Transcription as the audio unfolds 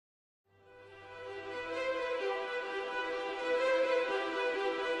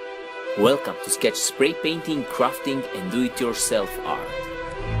Welcome to Skech spray painting, crafting and do-it-yourself art.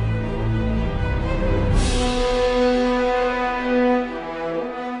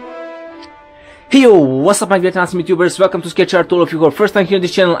 Hey yo, what's up my great awesome YouTubers, welcome to Skech Art. All of you who are first time here on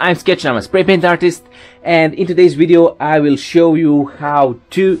this channel, I'm Skech, I'm a spray paint artist, and in today's video I will show you how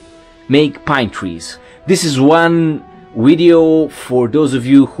to make pine trees. This is one video for those of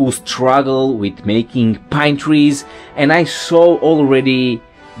you who struggle with making pine trees, and I saw already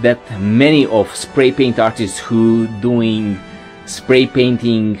that many of spray paint artists who doing spray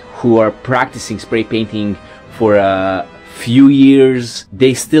painting, who are practicing spray painting for a few years,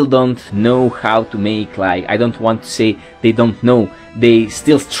 they still don't know how to make, like, I don't want to say they don't know, they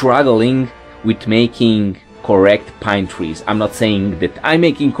still struggling with making correct pine trees. I'm not saying that I'm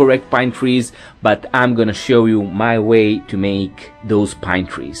making correct pine trees, but I'm gonna show you my way to make those pine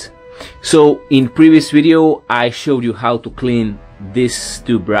trees. So in previous video I showed you how to clean these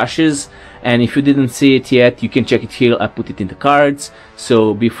two brushes, and if you didn't see it yet, you can check it here. I put it in the cards,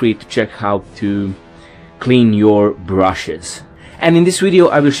 so be free to check how to clean your brushes. And in this video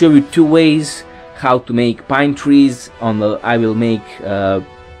I will show you two ways how to make pine trees. I will make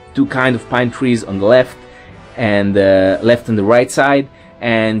two kind of pine trees on the left and the right side,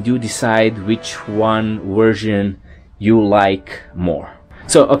 and you decide which one version you like more.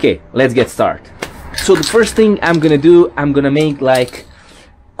 So okay, let's get started. So the first thing I'm gonna do, I'm gonna make like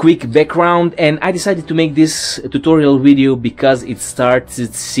quick background, and I decided to make this tutorial video because it starts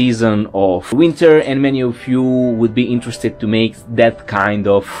its season of winter and many of you would be interested to make that kind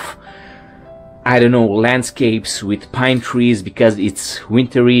of, I don't know, landscapes with pine trees because it's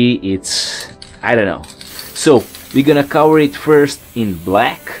wintry, it's, I don't know. So we're gonna cover it first in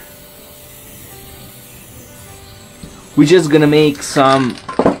black. We're just gonna make some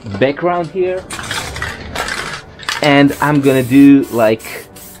background here, and I'm gonna do like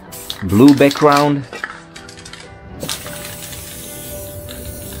blue background.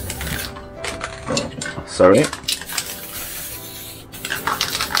 Sorry.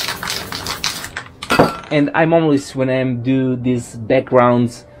 And I'm always, when I do these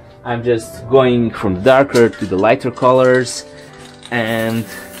backgrounds, I'm just going from the darker to the lighter colors, and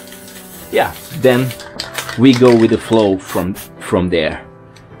yeah, then we go with the flow from there.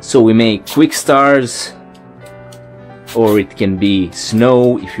 So we make quick stars, or it can be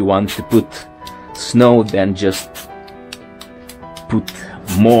snow. If you want to put snow, then just put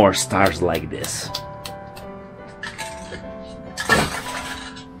more stars like this.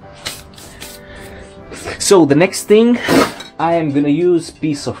 So the next thing, I am gonna use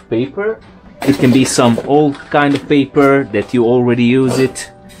piece of paper. It can be some old kind of paper that you already use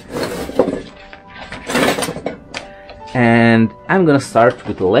it. And I'm gonna start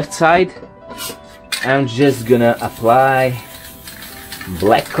with the left side. I'm just gonna apply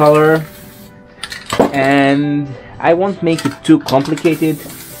black color, and I won't make it too complicated.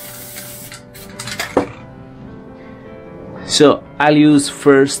 So I'll use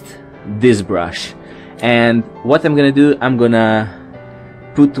first this brush, and what I'm gonna do, I'm gonna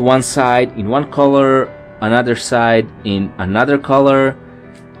put one side in one color, another side in another color,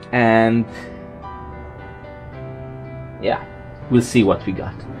 and yeah, we'll see what we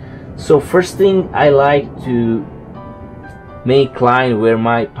got. So first thing, I like to make line where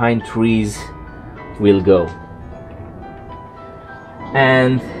my pine trees will go,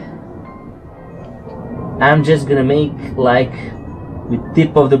 and I'm just gonna make like with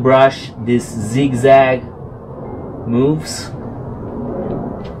tip of the brush this zigzag moves.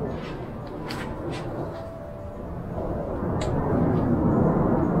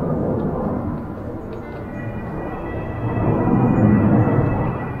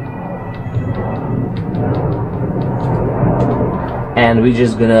 And we're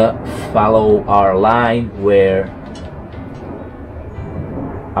just gonna follow our line where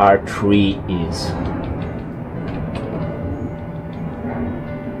our tree is.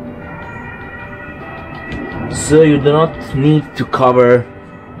 So you do not need to cover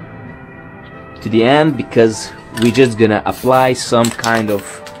to the end, because we're just gonna apply some kind of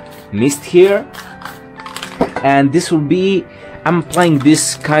mist here, and this will be, I'm applying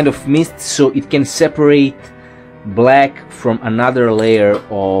this kind of mist so it can separate black from another layer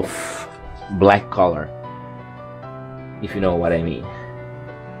of black color, if you know what I mean.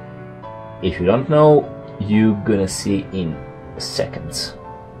 If you don't know, you're gonna see in seconds.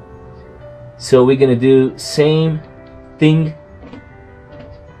 So we're gonna do same thing.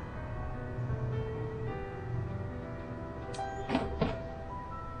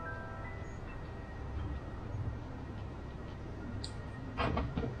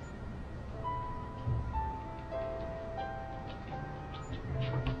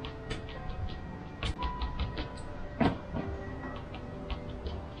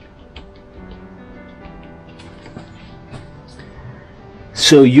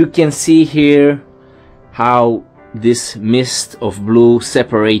 So you can see here how this mist of blue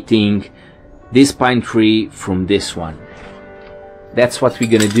separating this pine tree from this one. That's what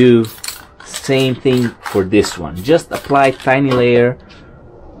we're gonna do. Same thing for this one. Just apply tiny layer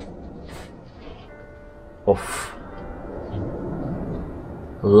of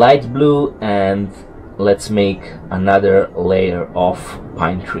light blue and let's make another layer of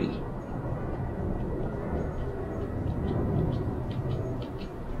pine tree.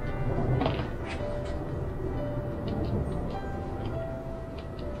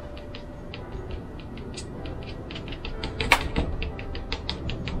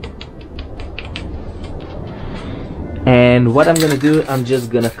 And what I'm gonna do, I'm just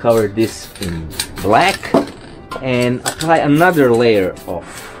gonna cover this in black and apply another layer of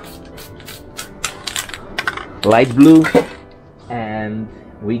light blue, and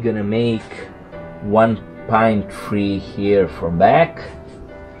we're gonna make one pine tree here from back.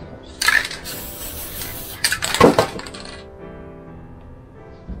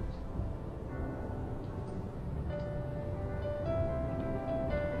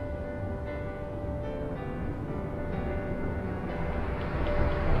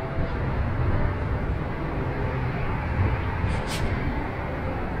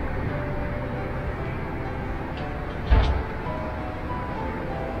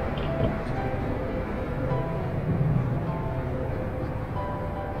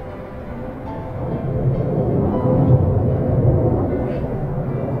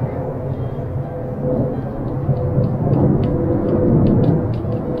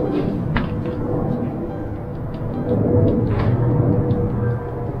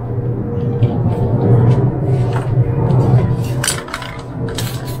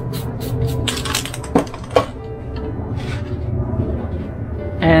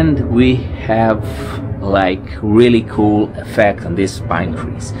 And we have like really cool effect on these pine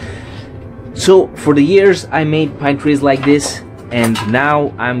trees. So for the years I made pine trees like this, and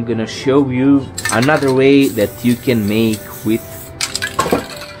now I'm gonna show you another way that you can make with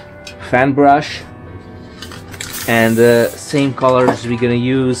fan brush, and the same colors we're gonna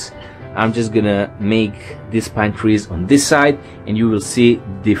use. I'm just gonna make these pine trees on this side and you will see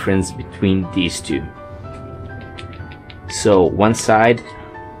the difference between these two. So one side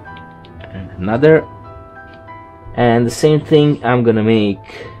and another, and the same thing I'm gonna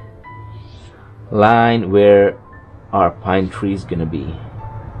make line where our pine tree is gonna be.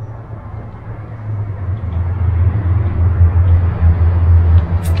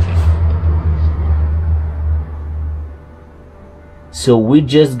 So we're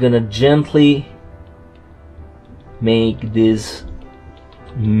just gonna gently make this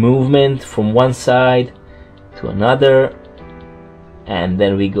movement from one side to another, and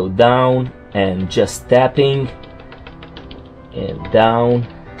then we go down and just tapping and down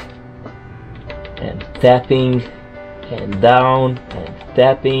and tapping and down and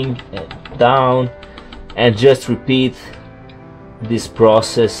tapping and down, and just repeat this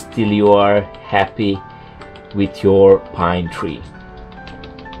process till you are happy with your pine tree.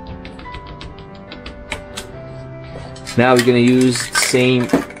 Now we're gonna use the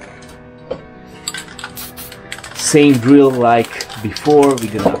same drill like before.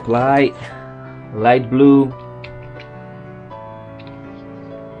 We're gonna apply light blue,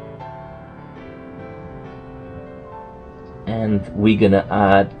 and we're gonna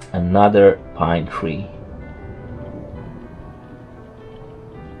add another pine tree.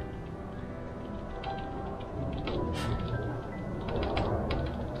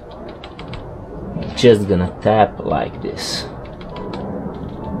 Just gonna tap like this.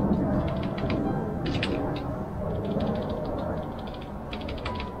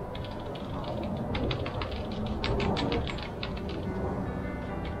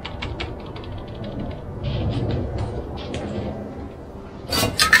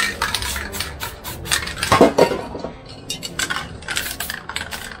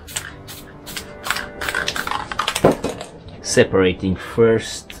 Separating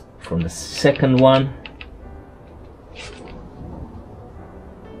first from the second one.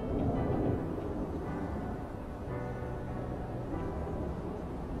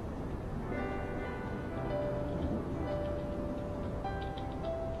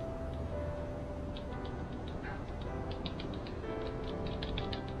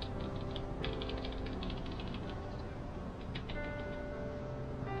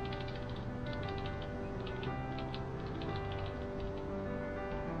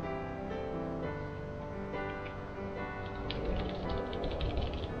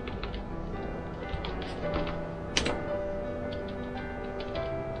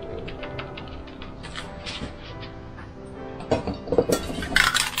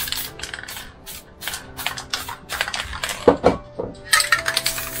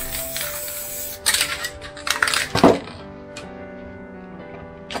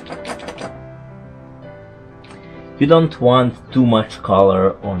 You don't want too much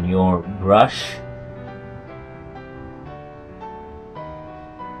color on your brush.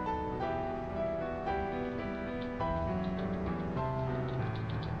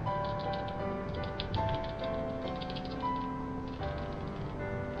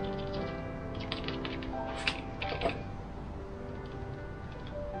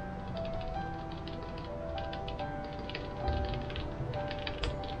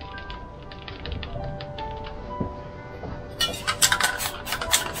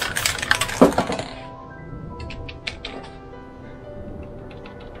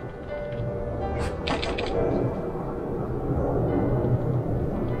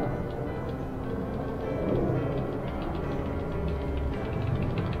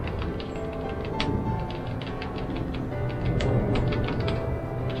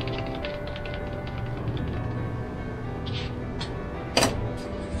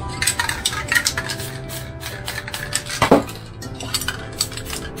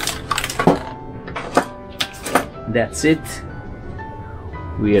 That's it.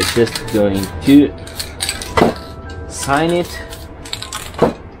 We are just going to sign it.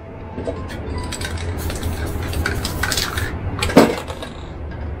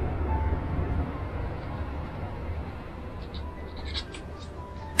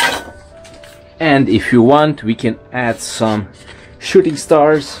 And if you want, we can add some shooting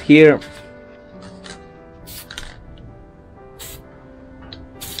stars here.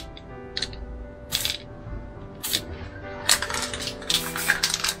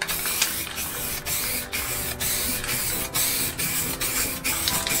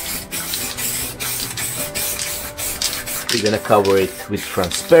 We're gonna cover it with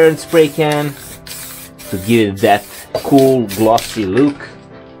transparent spray can to give it that cool glossy look.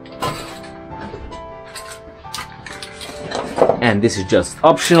 And this is just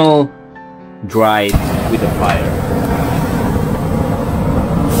optional. Dry it with a fire.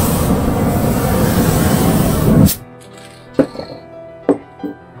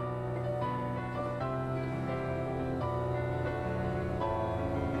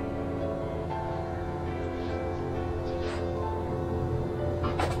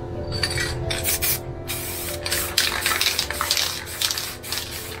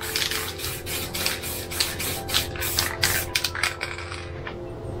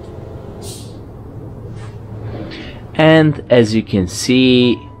 And as you can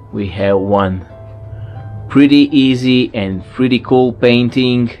see, we have one pretty easy and pretty cool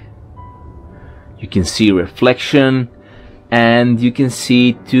painting. You can see reflection, and you can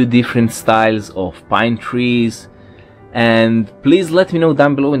see two different styles of pine trees. And please let me know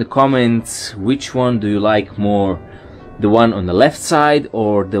down below in the comments which one do you like more, the one on the left side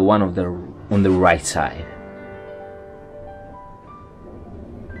or the one on the right side.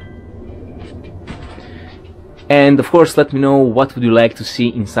 And of course, let me know what would you like to see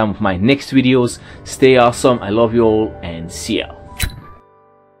in some of my next videos. Stay awesome, I love you all, and see ya.